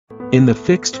In the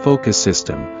fixed focus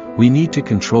system, we need to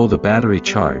control the battery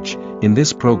charge. In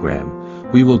this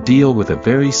program, we will deal with a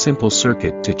very simple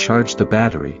circuit to charge the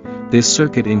battery. This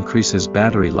circuit increases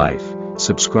battery life.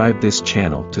 Subscribe this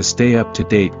channel to stay up to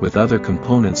date with other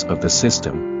components of the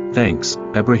system. Thanks,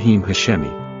 Ibrahim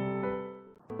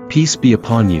Hashemi. Peace be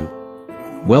upon you.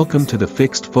 Welcome to the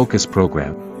Fixed Focus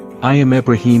program. I am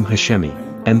Ibrahim Hashemi,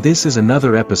 and this is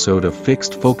another episode of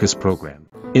Fixed Focus program.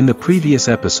 In the previous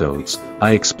episodes,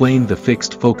 I explained the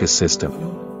fixed focus system,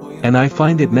 and I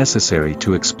find it necessary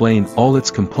to explain all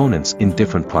its components in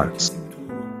different parts.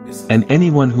 And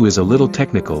anyone who is a little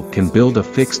technical can build a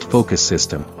fixed focus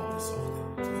system.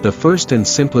 The first and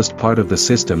simplest part of the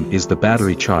system is the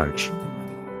battery charge.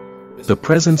 The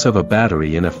presence of a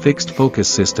battery in a fixed focus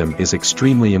system is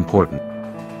extremely important.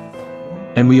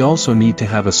 And we also need to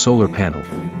have a solar panel.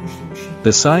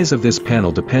 The size of this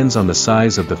panel depends on the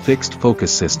size of the fixed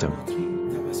focus system.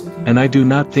 And I do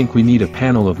not think we need a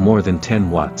panel of more than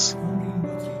 10 watts.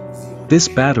 This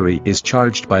battery is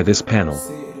charged by this panel.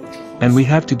 And we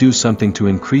have to do something to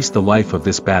increase the life of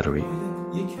this battery.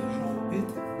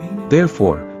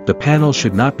 Therefore, the panel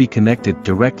should not be connected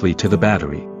directly to the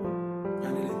battery.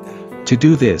 To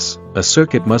do this, a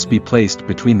circuit must be placed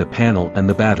between the panel and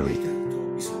the battery.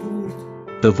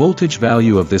 The voltage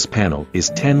value of this panel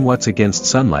is 10 watts against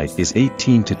sunlight is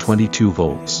 18 to 22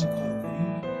 volts.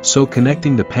 So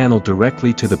connecting the panel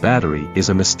directly to the battery is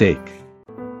a mistake.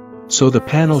 So the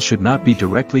panel should not be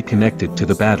directly connected to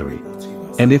the battery.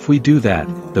 And if we do that,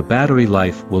 the battery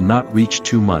life will not reach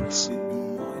 2 months.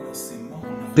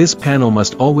 This panel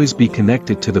must always be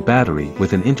connected to the battery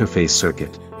with an interface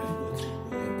circuit.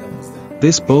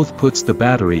 This both puts the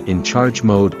battery in charge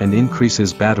mode and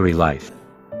increases battery life.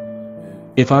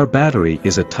 If our battery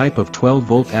is a type of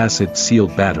 12-volt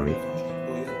acid-sealed battery,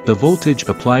 the voltage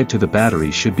applied to the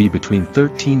battery should be between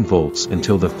 13 volts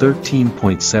until the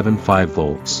 13.75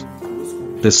 volts.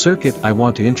 The circuit I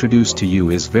want to introduce to you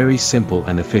is very simple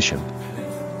and efficient.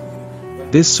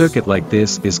 This circuit like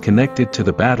this is connected to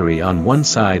the battery on one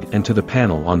side and to the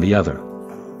panel on the other.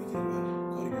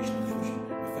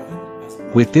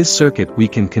 With this circuit we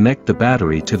can connect the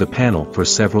battery to the panel for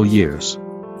several years.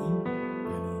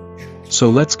 So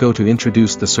let's go to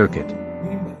introduce the circuit.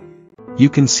 You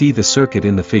can see the circuit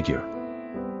in the figure.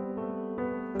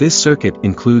 This circuit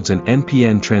includes an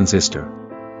NPN transistor.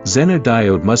 Zener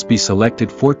diode must be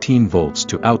selected 14 volts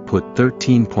to output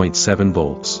 13.7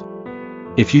 volts.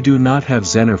 If you do not have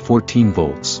Zener 14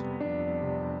 volts,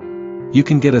 you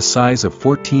can get a size of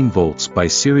 14 volts by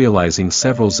serializing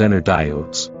several Zener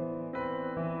diodes.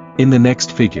 In the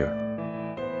next figure,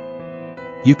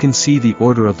 you can see the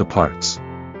order of the parts.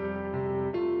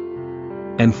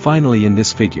 And finally in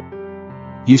this figure,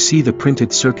 you see the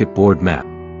printed circuit board map.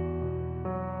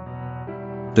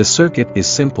 The circuit is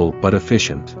simple but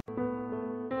efficient.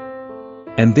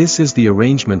 And this is the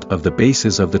arrangement of the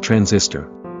bases of the transistor.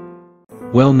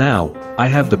 Well, now, I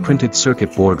have the printed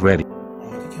circuit board ready.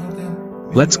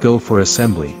 Let's go for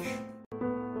assembly.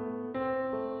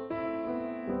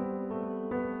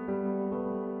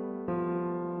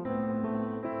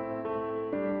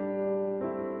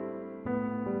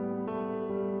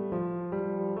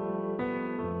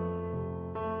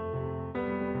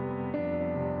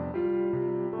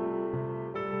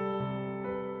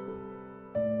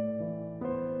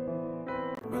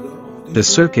 The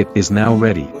circuit is now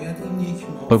ready,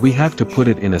 but we have to put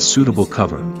it in a suitable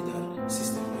cover.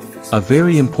 A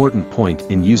very important point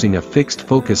in using a fixed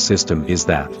focus system is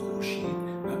that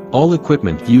all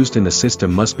equipment used in the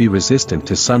system must be resistant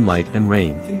to sunlight and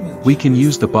rain. We can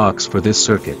use the box for this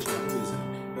circuit,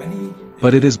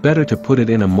 but it is better to put it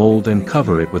in a mold and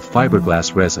cover it with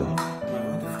fiberglass resin.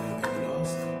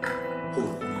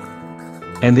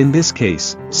 And in this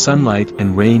case, sunlight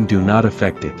and rain do not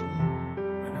affect it.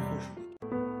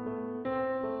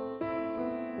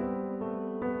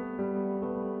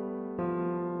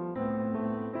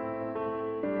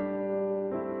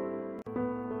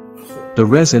 The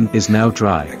resin is now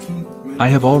dry. I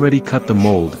have already cut the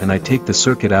mold and I take the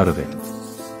circuit out of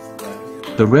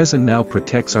it. The resin now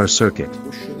protects our circuit.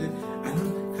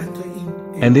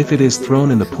 And if it is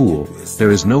thrown in the pool, there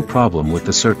is no problem with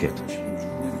the circuit.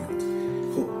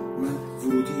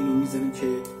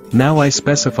 Now I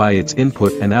specify its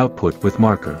input and output with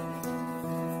marker.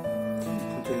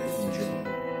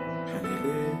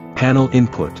 Panel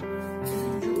input.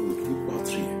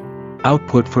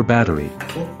 Output for battery.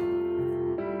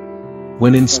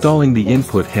 When installing the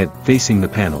input head facing the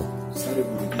panel,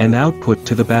 and output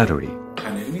to the battery.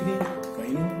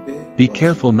 Be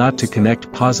careful not to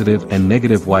connect positive and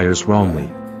negative wires wrongly.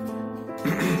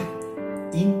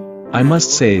 I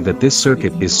must say that this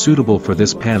circuit is suitable for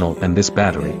this panel and this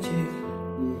battery.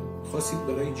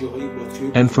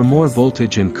 And for more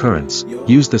voltage and currents,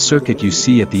 use the circuit you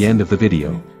see at the end of the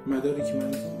video.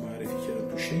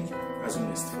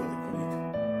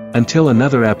 Until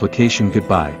another application,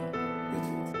 goodbye.